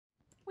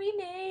We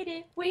made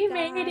it. We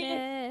made Got it.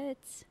 it.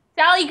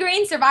 Sally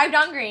Green survived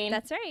on green.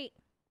 That's right.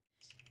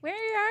 Where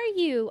are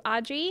you,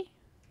 Audrey?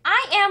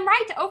 I am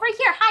right over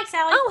here. Hi,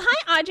 Sally. Oh,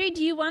 hi, Audrey.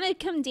 Do you want to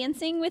come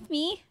dancing with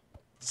me?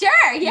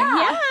 Sure, yeah.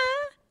 Yeah.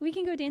 We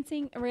can go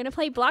dancing. We're going to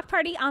play Block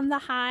Party on the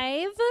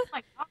Hive. Oh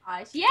my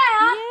gosh, yeah.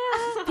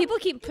 Yeah. People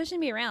keep pushing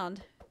me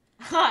around.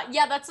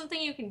 Yeah, that's something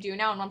you can do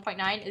now in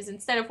 1.9 is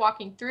instead of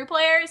walking through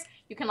players,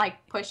 you can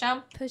like push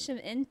them. Push them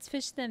in,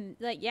 push them,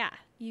 like, yeah.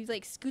 You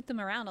like scoot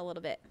them around a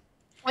little bit.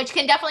 Which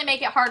can definitely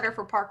make it harder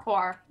for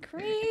parkour.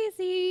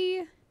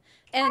 Crazy.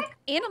 And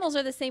animals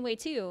are the same way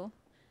too.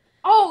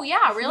 Oh,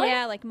 yeah, really?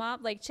 Yeah, like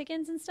like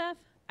chickens and stuff.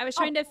 I was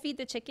trying to feed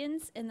the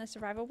chickens in the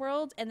survival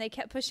world, and they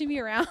kept pushing me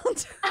around.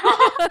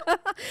 I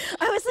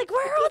was like,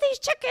 where are all these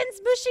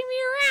chickens pushing me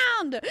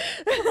around?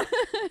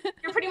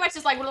 You're pretty much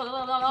just like...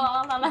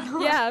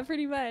 Yeah,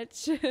 pretty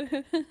much.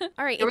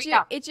 All right,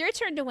 it's your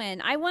turn to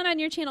win. I won on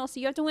your channel, so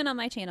you have to win on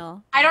my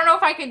channel. I don't know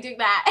if I can do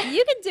that.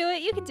 You can do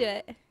it. You can do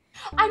it.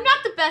 I'm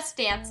not the best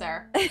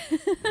dancer.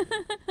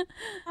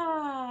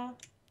 Hi.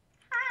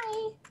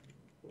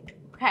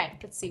 Okay,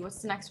 let's see.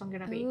 What's the next one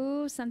going to be?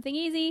 Ooh, something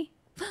easy.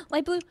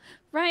 Light blue.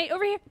 Right,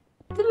 over here.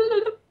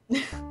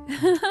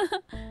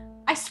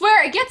 I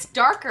swear, it gets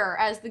darker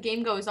as the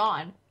game goes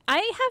on. I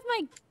have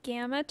my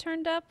gamma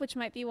turned up, which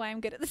might be why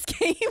I'm good at this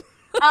game.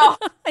 Oh.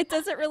 It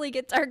doesn't really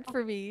get dark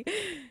for me.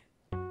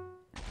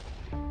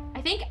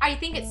 I think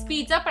it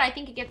speeds up, and I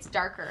think it gets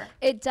darker.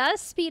 It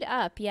does speed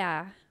up,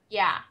 yeah.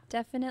 Yeah.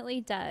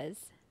 Definitely does.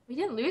 We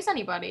didn't lose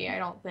anybody, I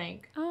don't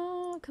think.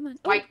 Oh, come on.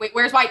 White, wait,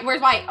 where's white?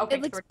 Where's white? Okay.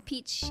 It looks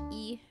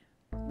peachy.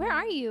 Where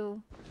are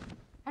you?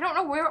 I don't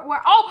know where.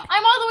 Oh,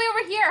 I'm all the way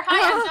over here.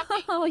 Hi, I'm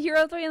jumping. Oh, you're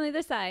all the way on the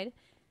other side.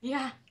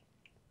 Yeah.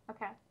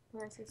 Okay.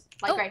 Where is this?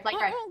 Light gray, light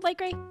gray. Light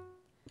gray.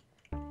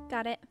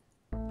 Got it.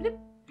 Bloop.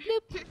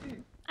 Bloop.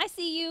 I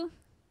see you.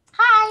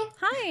 Hi.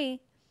 Hi.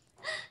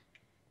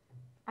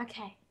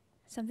 Okay.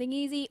 Something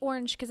easy.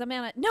 Orange, because I'm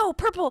on it. No,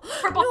 purple.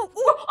 Purple. No.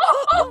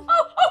 Oh.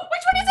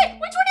 Which one is it?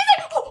 Which one is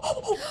it?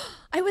 Oh.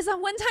 I was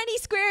on one tiny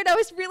square, and I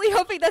was really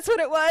hoping that's what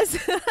it was.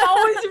 That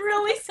was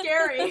really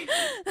scary.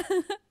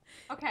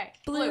 Okay.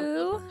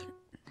 Blue.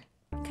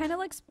 Kind of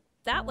looks,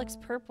 that looks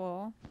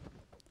purple.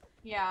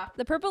 Yeah.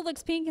 The purple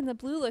looks pink and the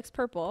blue looks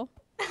purple.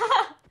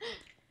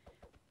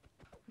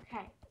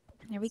 Okay.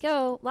 There we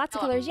go. Lots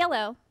of colors.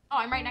 Yellow. Oh,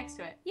 I'm right next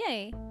to it.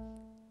 Yay.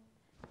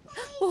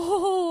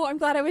 Oh, I'm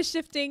glad I was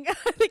shifting.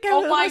 I think I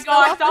oh my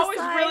gosh, that was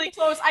side. really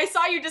close. I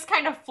saw you just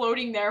kind of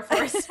floating there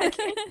for a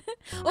second.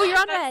 Oh, you're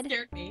on that red.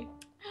 Scared me.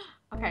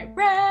 Okay,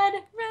 red.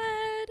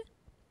 Red.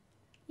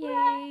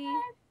 Yay.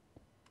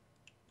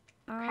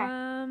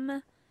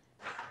 Okay.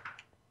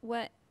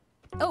 What?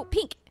 Oh,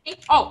 pink. Pink?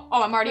 Oh,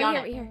 I'm already on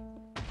it. Right here.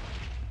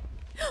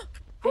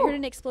 I heard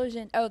an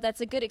explosion. Oh,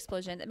 that's a good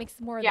explosion. That makes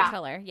more of the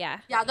color. Yeah.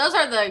 Yeah, those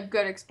are the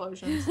good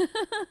explosions.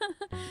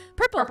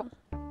 Purple.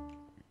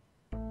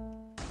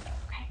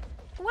 Okay.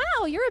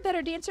 Wow, you're a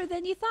better dancer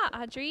than you thought,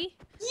 Audrey.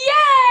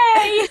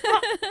 Yay!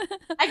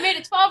 I've made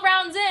it 12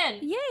 rounds in.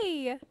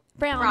 Yay.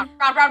 Brown.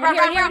 Brown.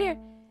 Right here.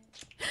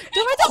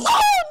 Oh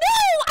no!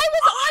 I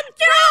was on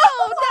brown!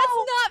 No! That's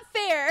not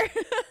fair.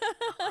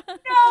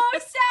 No,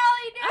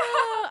 Sally, no!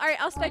 All right,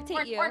 I'll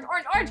spectate you.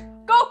 Orange.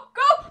 Go!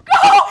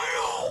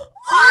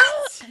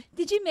 What?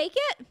 Did you make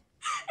it? It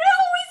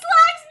always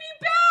lags me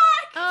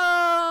back!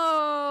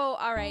 Oh,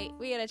 all right.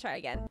 We gotta try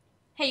again.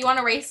 Hey, you want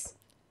to race?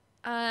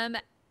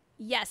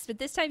 Yes, but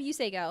this time you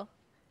say go.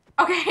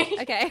 Okay.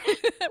 Okay.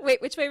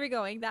 Wait, which way are we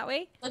going? That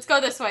way? Let's go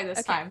this way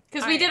this time.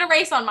 Because we did a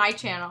race on my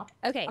channel.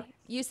 Okay.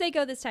 You say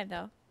go this time,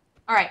 though.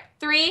 All right.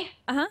 3,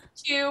 Uh-huh.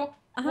 2,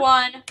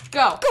 1,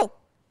 go. Go!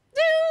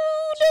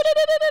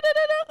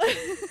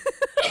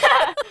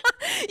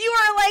 You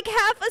are like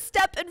half a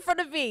step in front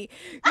of me.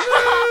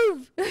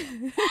 Move!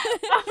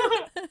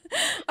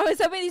 I was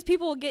hoping these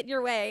people will get in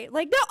your way.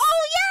 Like, no.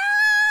 Oh,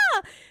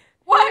 yeah!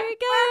 What? There we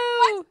go.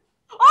 What?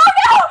 Oh,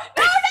 no!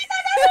 No!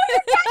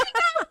 You're catching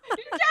up!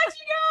 You're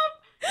catching up!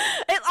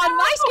 On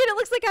my screen, it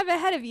looks like I'm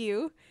ahead of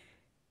you.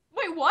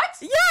 Wait, what?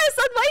 Yes,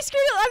 on my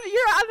screen,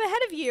 I'm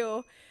ahead of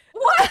you.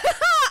 What?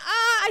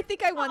 I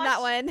think I won that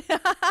one.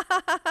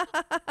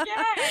 Yay!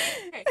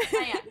 Okay,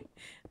 Diane.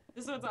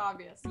 This one's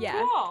obvious. Yeah.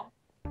 Cool.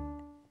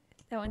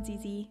 That one's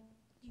easy.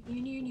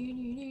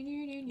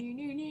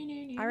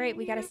 All right,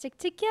 we gotta stick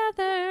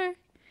together.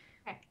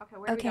 Okay,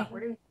 where do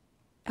we go?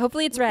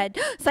 Hopefully it's red.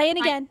 Cyan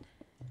again.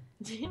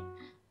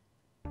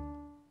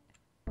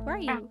 Where are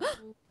you?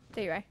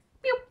 There you are.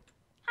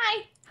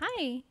 Hi.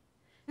 Hi.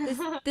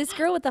 This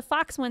girl with the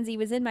fox onesie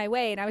was in my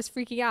way, and I was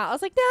freaking out. I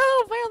was like, no,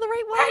 am I on the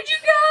right one? Where'd you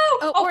go?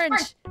 Oh,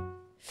 orange.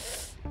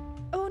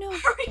 Oh, no.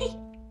 Hurry.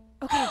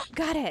 Okay,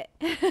 got it.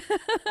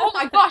 Oh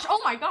my gosh.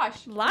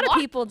 A lot of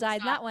people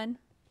died that one.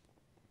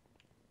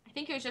 I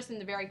think it was just in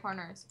the very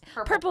corners.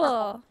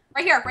 Purple.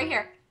 Right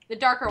here. The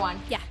darker one.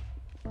 Yeah.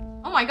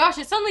 Oh my gosh,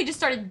 it suddenly just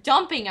started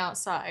dumping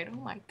outside. Oh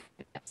my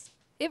goodness.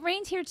 It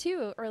rained here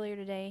too earlier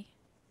today.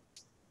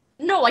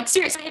 No, like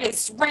seriously, it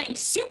is raining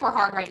super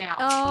hard right now.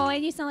 Oh,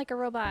 and you sound like a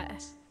robot.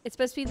 It's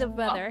supposed to be the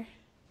weather.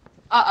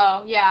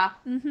 Uh-oh, yeah.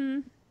 Mm-hmm.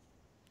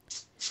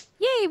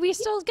 Yay, Yay! We're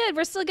still good.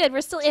 We're still good.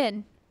 We're still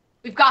in.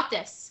 We've got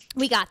this.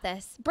 We got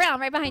this. Brown,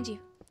 right behind you.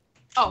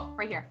 Oh,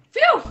 right here.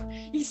 Phew!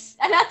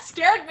 And that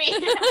scared me.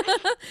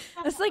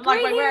 It's like,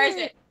 wait, right where is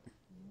here. it?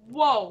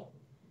 Whoa.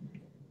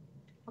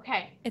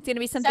 Okay. It's gonna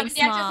be something 7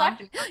 small.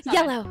 dances left.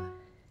 Yellow.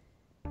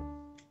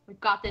 We've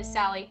got this,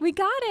 Sally. We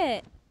got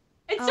it.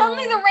 And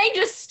suddenly the rain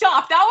just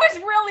stopped. That was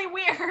really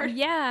weird.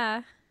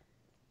 Yeah.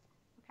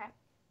 Okay.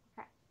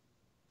 Okay.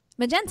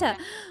 Magenta.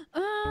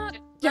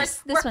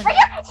 Yes, this one. Right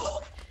here.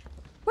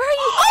 Where are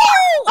you?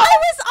 Oh! I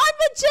was on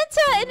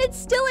magenta and it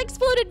still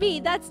exploded me.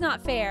 That's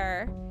not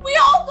fair. We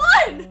all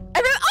won.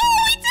 Oh,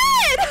 we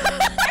did!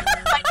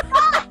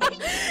 God.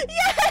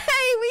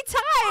 Yay! We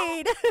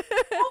tied.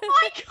 Oh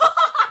my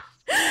god.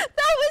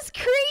 That was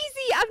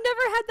crazy. I've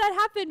never had that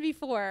happen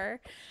before.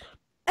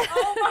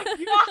 Oh my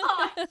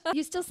god.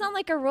 You still sound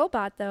like a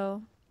robot,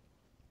 though.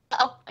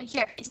 Oh,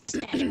 here. Is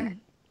this better?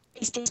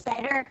 Is this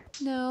better?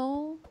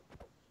 No.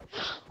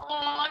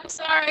 Oh, I'm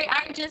sorry.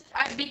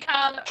 I've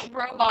become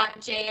Robot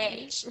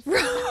JH.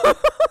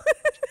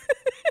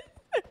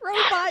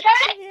 Robot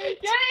Get it?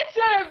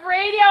 Instead of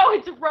radio,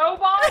 it's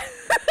robot.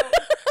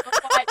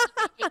 Robot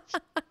JH.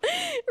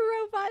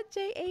 Robot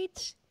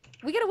JH.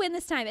 We gotta win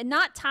this time and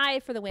not tie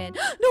for the win.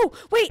 No,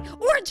 wait,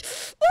 orange.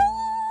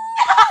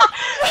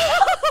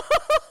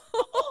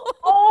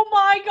 Oh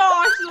my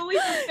gosh,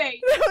 Lily's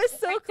face. That was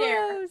so Right close.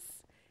 there.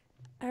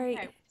 All right.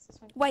 Okay, what's this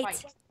one?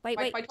 White. White,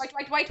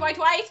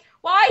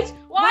 White.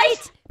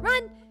 white.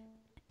 Run.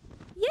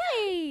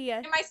 Yay.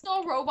 Am I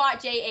still Robot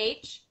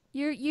JH?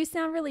 You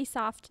sound really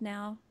soft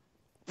now.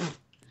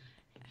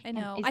 I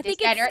know. Is I this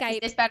think better? it's Skype. Is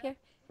this better?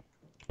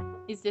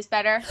 Is this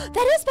better?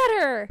 That is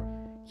better.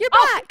 You're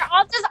Oh, back.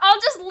 I'll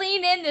just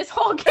lean in this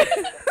whole game.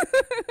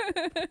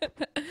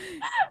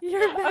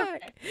 You're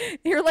back.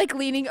 You're like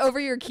leaning over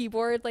your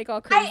keyboard like all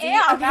crazy. I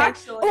am Okay.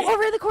 actually. Oh,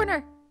 over in the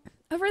corner.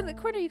 Over in the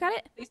corner. You got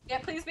it?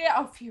 Please be.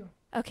 Oh, phew.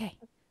 Okay.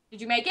 Did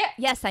you make it?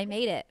 Yes, I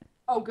made it.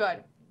 Oh,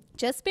 good.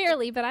 Just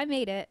barely, but I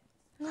made it.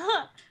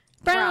 Brown.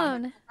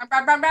 Brown.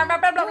 Brown.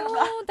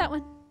 Oh, that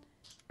one.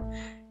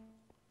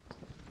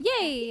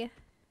 Yay.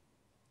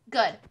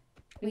 Good.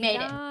 We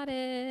made it. Got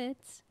it.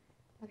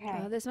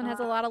 Okay. Oh, this one has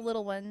a lot of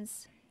little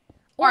ones.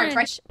 Orange,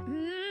 right?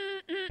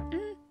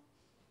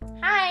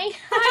 Hi.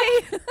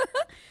 Hi.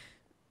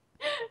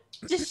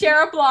 Just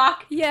share a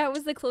block. Yeah, it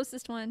was the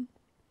closest one.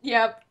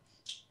 Yep.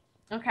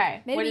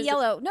 Okay. Maybe what is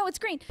yellow. No, it's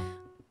green.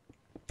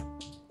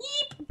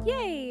 Yeep.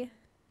 Yay.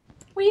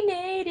 We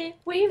made it.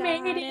 We Got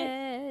made it.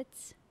 it.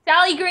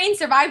 Sally Green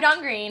survived on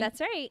green. That's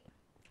right.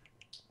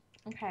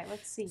 Okay,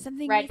 let's see.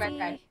 Something red, easy. red,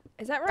 red.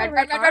 Is that Red,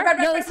 right? red, red, red, red,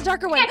 No, red, it's a red.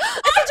 darker one. Yeah.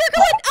 It's a darker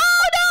one.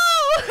 Oh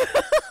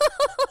no!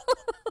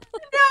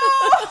 No!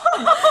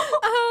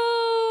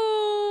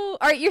 Oh.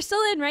 All right, you're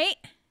still in, right?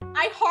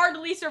 I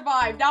hardly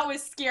survived. That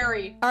was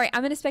scary. All right,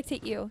 I'm gonna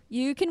spectate you.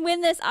 You can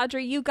win this,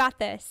 Audrey. You got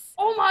this.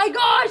 Oh my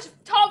gosh!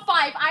 Top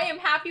 5. I am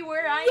happy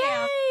where I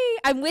am. Yay!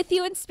 I'm with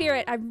you in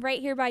spirit. I'm right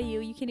here by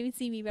you. You can't even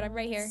see me, but I'm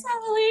right here.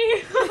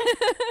 Sally!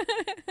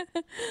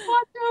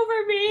 Watch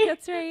over me.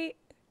 That's right.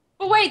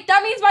 But wait,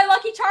 that means my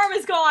lucky charm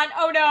is gone.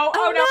 Oh no!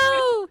 Oh, no!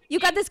 no! You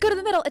got this. Go to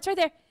the middle. It's right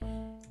there.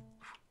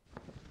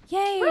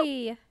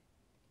 Yay!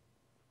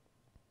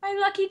 My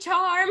lucky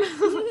charm.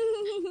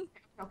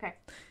 Okay,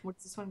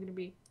 what's this one gonna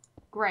be?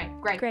 Gray.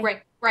 Right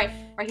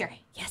here.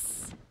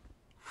 Yes.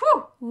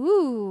 Whew.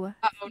 Ooh.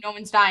 Uh-oh, no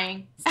one's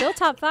dying. Still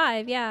top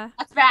 5, yeah.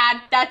 That's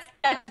bad. That's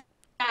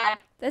bad.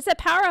 That's a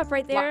power up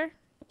right there.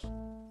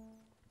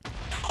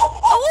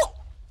 Oh!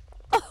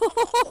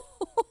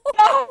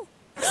 No!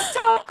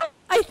 Stop.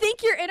 I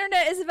think your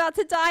internet is about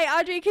to die,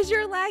 Audrey, because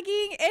you're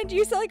lagging and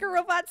you sound like a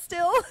robot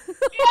still.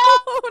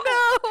 Oh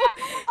no!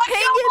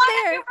 Hang in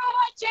there!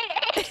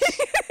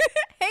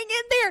 Hang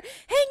in there!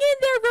 Hang in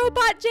there,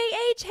 Robot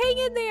JH! Hang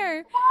in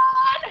there! Come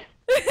on!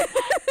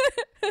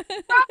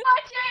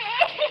 Robot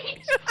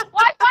JH!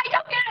 Why don't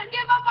you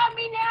give up on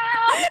me now?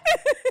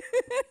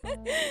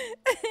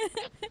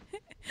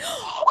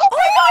 Oh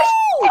my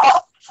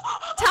gosh!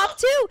 Top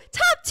 2!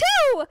 Top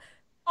 2!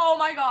 Oh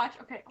my gosh.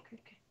 Okay.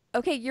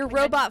 Okay, your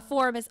robot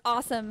form is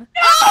awesome.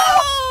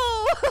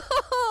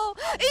 Oh!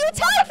 You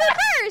tied for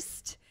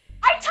first!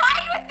 I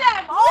tied with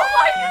them! Oh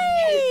my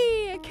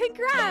goodness!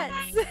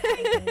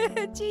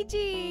 Congrats!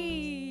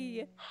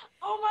 GG!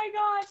 Oh my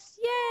gosh.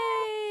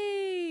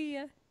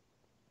 Yay!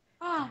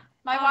 Ah,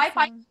 my Awesome.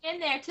 Wi-Fi was in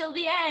there till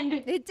the end.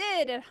 It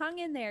did. It hung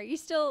in there. You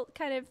still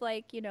kind of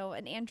like, you know,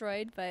 an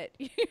android, but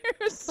you're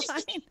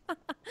fine.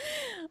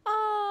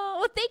 Oh,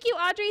 well, thank you,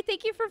 Audrey.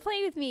 Thank you for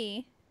playing with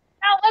me.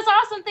 That was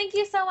awesome. Thank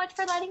you so much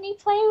for letting me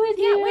play with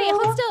you. Yeah, wait,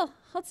 hold still.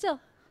 Hold still.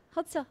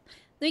 Hold still.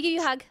 Let me give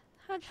you a hug.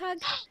 Hug, hug.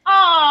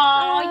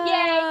 Oh,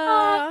 yay.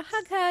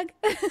 Hug, hug.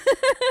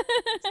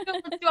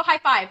 Let's do a high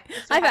five.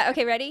 High five.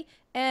 Okay, ready?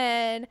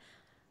 And,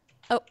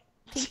 oh,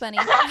 pink bunny.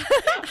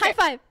 High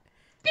five.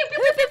 Pew, pew,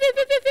 pew, Pew, pew,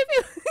 pew, pew, pew,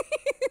 pew.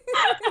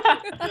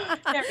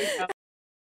 There we go.